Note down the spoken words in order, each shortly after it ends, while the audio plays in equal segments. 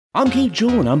I'm Kate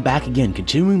Joel, and I'm back again,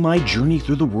 continuing my journey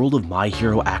through the world of My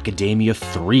Hero Academia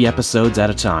 3 episodes at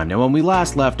a time. Now, when we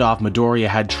last left off, Midoriya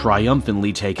had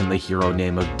triumphantly taken the hero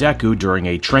name of Deku during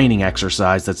a training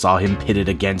exercise that saw him pitted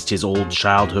against his old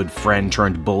childhood friend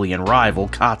turned bully and rival,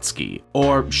 Katsuki.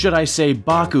 Or should I say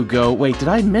Bakugo? Wait, did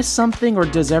I miss something, or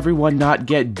does everyone not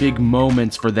get big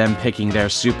moments for them picking their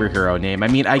superhero name? I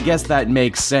mean, I guess that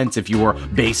makes sense if you were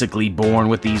basically born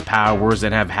with these powers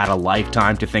and have had a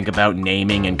lifetime to think about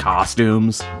naming and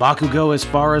costumes. Bakugo, as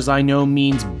far as I know,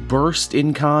 means burst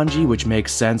in kanji, which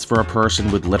makes sense for a person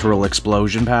with literal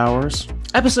explosion powers.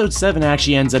 Episode 7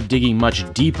 actually ends up digging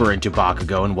much deeper into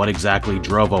Bakugo and what exactly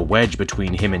drove a wedge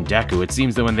between him and Deku. It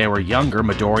seems that when they were younger,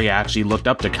 Midoriya actually looked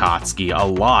up to Katsuki a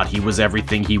lot. He was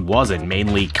everything he wasn't,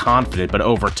 mainly confident, but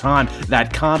over time,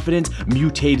 that confidence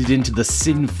mutated into the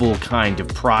sinful kind of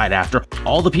pride after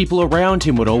all the people around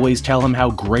him would always tell him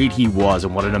how great he was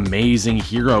and what an amazing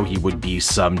hero he would be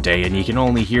someday, and you can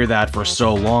only hear that for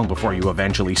so long before you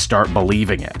eventually start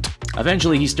believing it.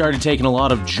 Eventually, he started taking a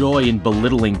lot of joy in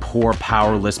belittling poor,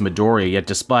 powerless Midoriya, yet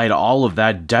despite all of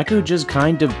that, Deku just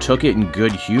kind of took it in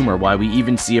good humor, while we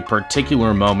even see a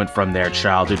particular moment from their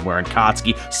childhood wherein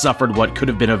Katsuki suffered what could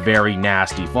have been a very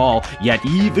nasty fall, yet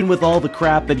even with all the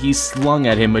crap that he slung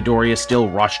at him, Midoriya still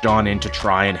rushed on in to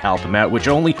try and help him out, which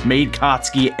only made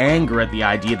Katsuki angry at the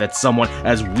idea that someone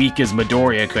as weak as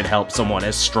Midoriya could help someone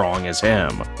as strong as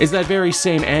him. It's that very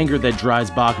same anger that drives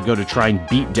Bakugo to try and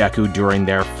beat Deku during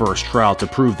their first trial to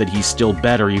prove that he's still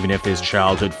better even if his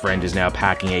childhood friend is now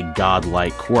packing a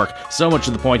godlike quirk, so much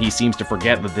to the point he seems to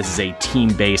forget that this is a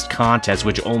team-based contest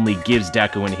which only gives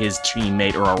Deku and his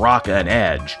teammate Uraraka an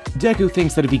edge. Deku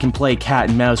thinks that if he can play cat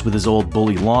and mouse with his old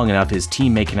bully long enough, his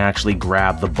teammate can actually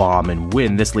grab the bomb and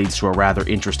win. This leads to a rather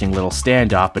interesting little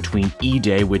standoff between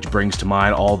Ide, which brings to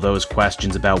mind all those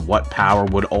questions about what power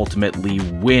would ultimately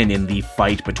win in the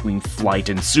fight between flight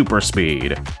and super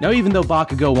speed. Now, even though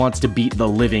Bakugo wants to beat the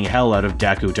living hell out of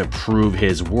Deku to prove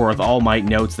his worth, All Might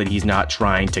notes that he's not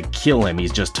trying to kill him,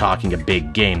 he's just talking a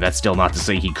big game. That's still not to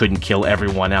say he couldn't kill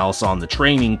everyone else on the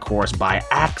training course by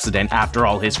accident. After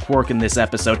all, his quirk in this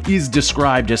episode is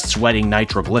described as sweating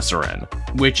nitroglycerin,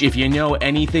 which, if you know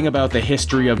anything about the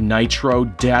history of nitro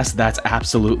deaths, that's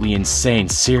absolutely insane.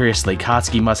 Seriously,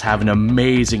 Katsuki must have an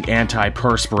amazing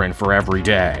antiperspirant for every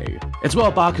day. It's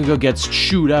while Bakugo gets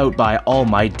chewed out by All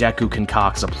Might, Deku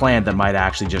concocts a plan that might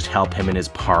actually just help him and his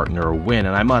partner win,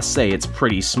 and I must say it's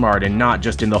pretty smart, and not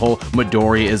just in the whole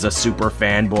Midoriya is a super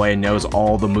fanboy and knows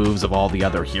all the moves of all the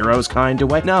other heroes kind of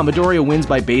way. No, Midoriya wins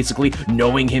by basically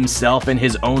knowing himself and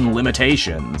his own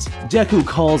limitations. Deku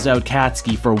calls out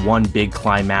Katsuki for one big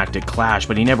climactic clash,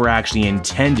 but he never actually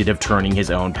intended of turning his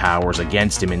own powers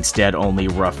against him, instead only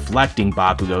reflecting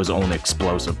Bakugo's own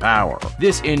explosive power.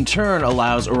 This in turn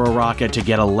allows Uraraka to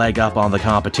get a leg up on the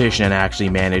competition and actually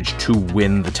manage to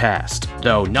win the test.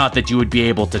 Though not that you would be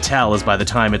able to tell, as by the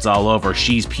time it's all over,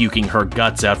 she's puking her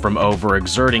guts out from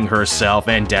overexerting herself,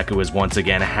 and Deku is once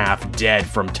again half dead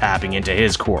from tapping into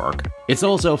his quirk. It's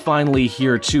also finally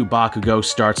here too, Bakugo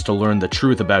starts to learn the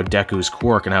truth about Deku's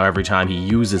quirk and how every time he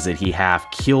uses it he half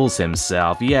kills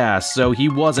himself. Yeah, so he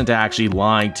wasn't actually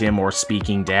lying to him or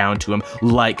speaking down to him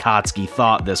like Katsuki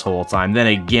thought this whole time. Then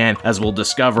again, as we'll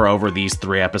discover over these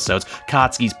 3 episodes,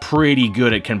 Katsuki's pretty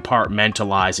good at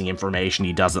compartmentalizing information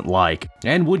he doesn't like.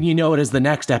 And wouldn't you know it, as the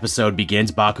next episode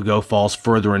begins, Bakugo falls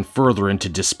further and further into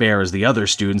despair as the other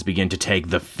students begin to take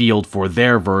the field for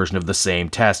their version of the same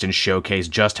test and showcase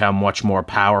just how much more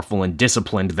powerful and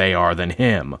disciplined they are than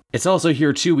him. It's also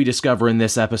here too we discover in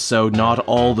this episode not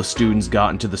all the students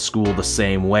got into the school the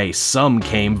same way. Some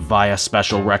came via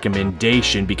special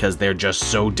recommendation because they're just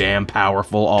so damn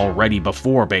powerful already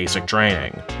before basic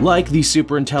training. Like the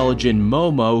super intelligent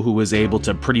Momo, who was able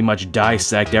to pretty much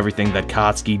dissect everything that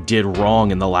Katsuki did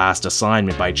wrong in the last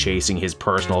assignment by chasing his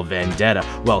personal vendetta.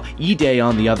 Well, Ide,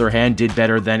 on the other hand, did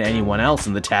better than anyone else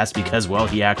in the test because, well,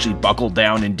 he actually buckled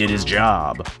down and did his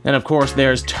job. And of course,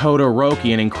 there's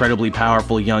Todoroki, an incredibly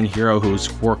powerful young hero whose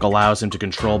quirk allows him to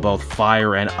control both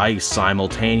fire and ice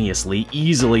simultaneously,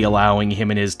 easily allowing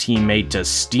him and his teammate to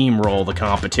steamroll the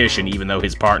competition, even though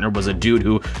his partner was a dude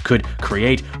who could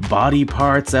create body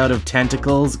parts out of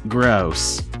tentacles.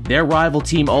 Gross. Their rival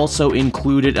team also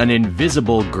included an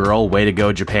invisible girl, way to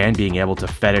go Japan, being able to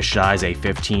fetishize a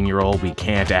 15-year-old we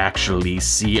can't actually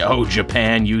see. Oh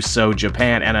Japan, you so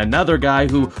Japan. And another guy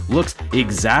who looks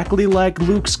exactly like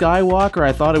Luke Skywalker.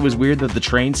 I thought it was weird that the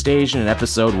train station in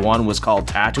episode 1 was called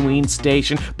Tatooine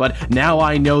Station, but now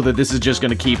I know that this is just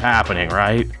gonna keep happening,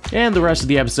 right? And the rest of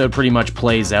the episode pretty much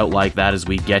plays out like that as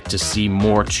we get to see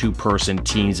more 2-person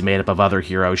teams made up of other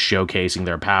heroes showcasing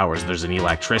their powers. There's an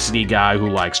electricity guy who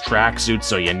likes tracksuits,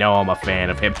 so you know I'm a fan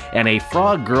of him, and a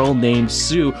frog girl named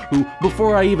Sue, who,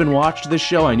 before I even watched this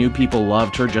show, I knew people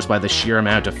loved her just by the sheer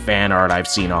amount of fan art I've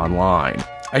seen online.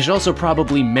 I should also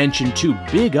probably mention two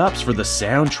big ups for the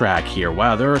soundtrack here.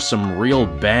 Wow, there are some real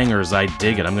bangers. I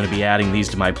dig it. I'm going to be adding these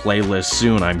to my playlist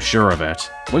soon, I'm sure of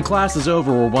it. When class is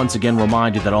over, we're once again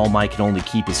reminded that All Might can only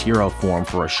keep his hero form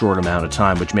for a short amount of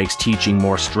time, which makes teaching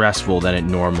more stressful than it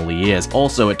normally is.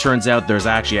 Also, it turns out there's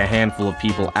actually a handful of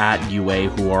people at UA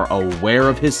who are aware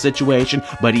of his situation,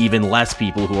 but even less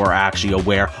people who are actually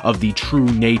aware of the true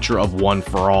nature of One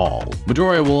for All.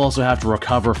 Midoriya will also have to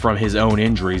recover from his own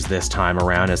injuries this time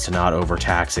around as to not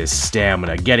overtax his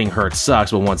stamina. Getting hurt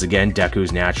sucks, but once again,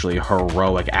 Deku's naturally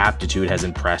heroic aptitude has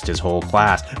impressed his whole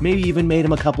class, maybe even made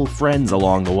him a couple friends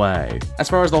along the way. As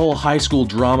far as the whole high school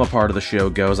drama part of the show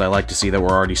goes, I like to see that we're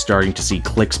already starting to see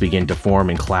cliques begin to form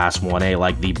in Class 1A,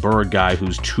 like the bird guy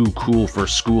who's too cool for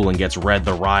school and gets read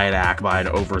the riot act by an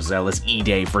overzealous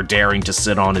Ide for daring to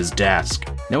sit on his desk.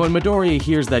 Now when Midoriya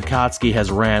hears that Katsuki has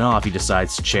ran off, he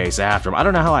decides to chase after him. I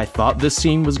don't know how I thought this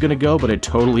scene was gonna go, but it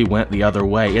totally went the other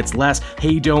way. It's less,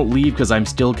 hey, don't leave because I'm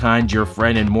still kind to your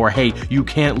friend, and more, hey, you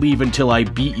can't leave until I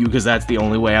beat you because that's the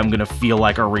only way I'm gonna feel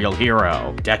like a real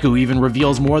hero. Deku even reveals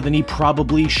more than he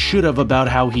probably should have about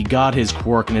how he got his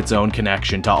quirk and its own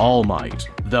connection to All Might.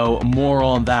 Though more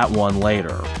on that one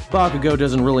later. Bakugo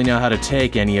doesn't really know how to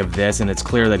take any of this, and it's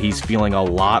clear that he's feeling a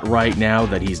lot right now,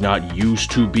 that he's not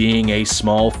used to being a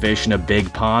small fish in a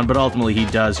big pond, but ultimately he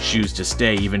does choose to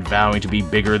stay, even vowing to be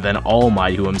bigger than All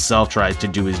Might, who himself tries to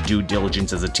do his due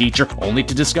diligence as a teacher, only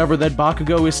to discover that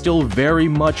Bakugo is still very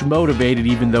much motivated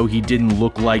even though he didn't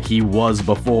look like he was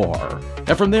before.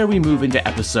 And from there we move into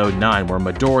episode 9, where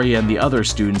Midoriya and the other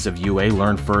students of UA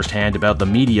learn firsthand about the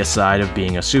media side of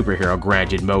being a superhero.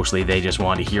 Granted, mostly they just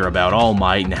want to hear about All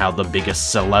Might and how the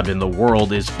biggest celeb in the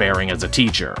world is faring as a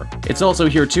teacher. It's also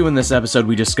here too in this episode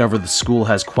we discover the school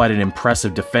has quite an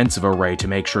impressive defensive array to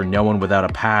make sure no one without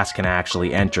a pass can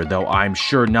actually enter, though I'm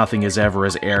sure nothing is ever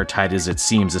as airtight as it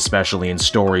seems, especially in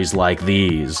stories like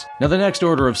these. Now the next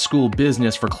order of school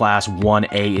business for Class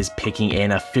 1A is picking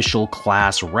an official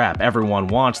class rep. Everyone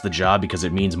wants the job because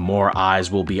it means more eyes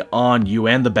will be on you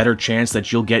and the better chance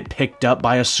that you'll get picked up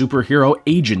by a superhero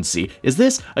agency. Is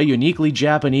this a uniquely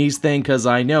Japanese thing? Because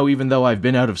I know even though I've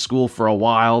been out of school for a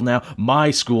while now, my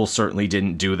school certainly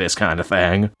didn't do this kind of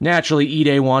thing. Naturally,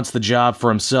 Ide wants the job for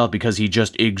himself because he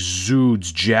just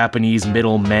exudes Japanese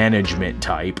middle management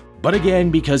type. But again,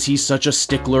 because he's such a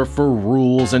stickler for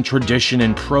rules and tradition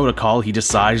and protocol, he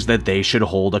decides that they should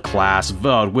hold a class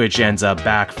vote, which ends up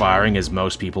backfiring as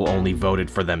most people only voted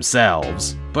for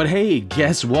themselves. But hey,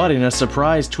 guess what? In a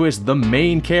surprise twist, the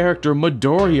main character,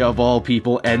 Midoriya of all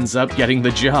people, ends up getting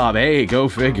the job. Hey, go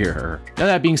figure. Now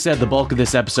that being said, the bulk of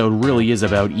this episode really is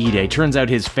about Ide. Turns out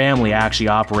his family actually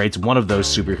operates one of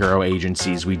those superhero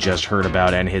agencies we just heard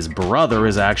about, and his brother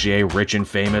is actually a rich and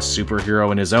famous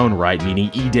superhero in his own right,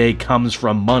 meaning Ide comes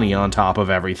from money on top of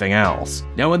everything else.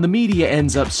 Now when the media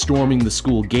ends up storming the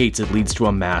school gates, it leads to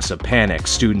a massive panic.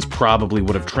 Students probably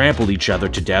would have trampled each other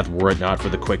to death were it not for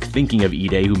the quick thinking of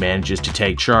Ide, who manages to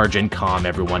take charge and calm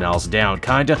everyone else down,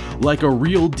 kinda like a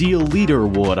real deal leader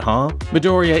would, huh?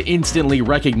 Midoriya instantly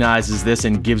recognizes this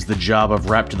and gives the job of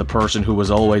rep to the person who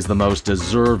was always the most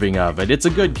deserving of it. It's a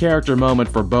good character moment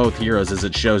for both heroes as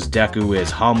it shows Deku is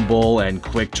humble and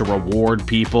quick to reward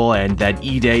people, and that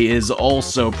Ide is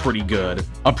also pretty good.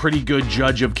 A pretty good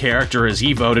judge of character as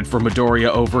he voted for Midoriya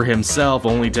over himself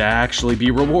only to actually be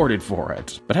rewarded for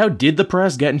it. But how did the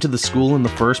press get into the school in the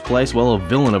first place? Well, a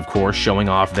villain of course showing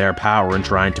off their power and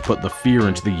trying to put the fear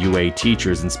into the UA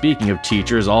teachers. And speaking of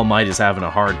teachers, All Might is having a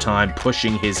hard time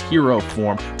pushing his hero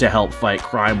form to help fight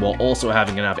crime while also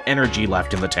having enough energy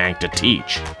left in the tank to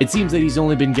teach. It seems that he's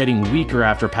only been getting weaker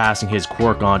after passing his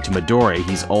quirk on to Midoriya.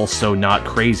 He's also not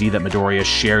crazy that Midoriya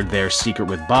shared their secret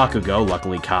with Bakugo.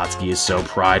 Luckily, Katsuki is so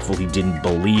prideful he didn't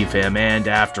believe him, and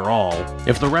after all,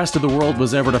 if the rest of the world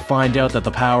was ever to find out that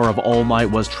the power of All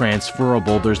Might was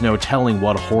transferable, there's no telling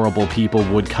what horrible people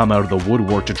would come out of the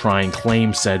woodwork to try and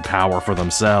claim said power for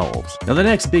themselves. Now the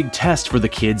next big test for the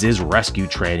kids is rescue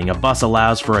training. A bus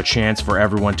allows for a chance for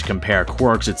everyone to compare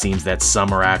quirks. It seems that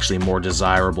some are actually more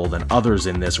desirable than others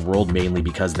in this world, mainly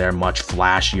because they're much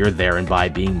flashier, thereby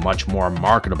being much more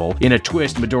marketable. In a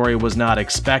twist Midoriya was not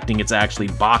expecting, it's actually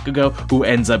Bakugo who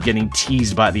ends ends up getting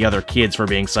teased by the other kids for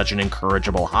being such an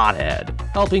incorrigible hothead.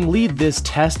 Helping lead this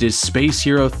test is Space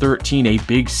Hero 13, a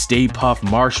big Stay Puft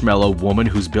Marshmallow woman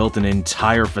who's built an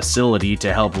entire facility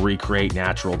to help recreate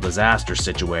natural disaster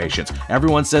situations.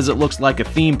 Everyone says it looks like a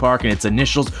theme park, and its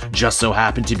initials just so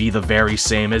happen to be the very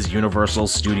same as Universal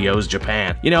Studios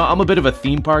Japan. You know, I'm a bit of a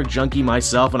theme park junkie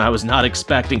myself, and I was not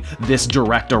expecting this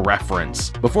direct a reference.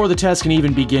 Before the test can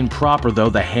even begin proper though,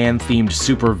 the hand-themed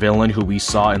supervillain who we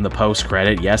saw in the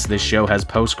post-credit, yes, this show has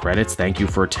post-credits, thank you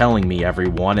for telling me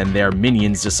everyone, and their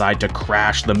minions decide to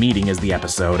crash the meeting as the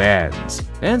episode ends.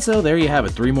 And so there you have it,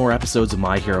 3 more episodes of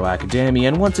My Hero Academia,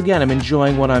 and once again I'm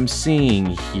enjoying what I'm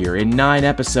seeing here. In 9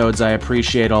 episodes I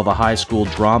appreciate all the high school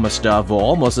drama stuff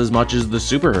almost as much as the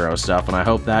superhero stuff, and I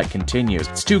hope that continues.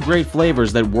 It's 2 great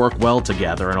flavors that work well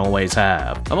together and always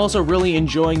have. I'm also really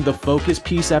enjoying the focus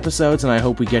piece episodes, and I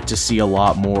hope we get to see a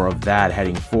lot more of that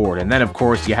heading forward. And then of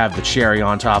course you have the cherry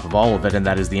on top of all of it, and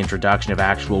that is the introduction of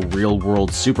actual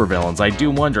real-world supervillains. I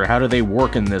do wonder, how do they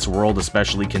work in this world,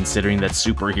 especially considering that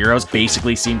superheroes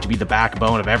basically seem to be the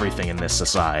backbone of everything in this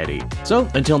society. So,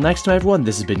 until next time everyone,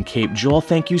 this has been Cape Joel,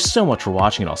 thank you so much for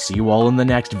watching, and I'll see you all in the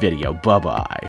next video. Bye-bye.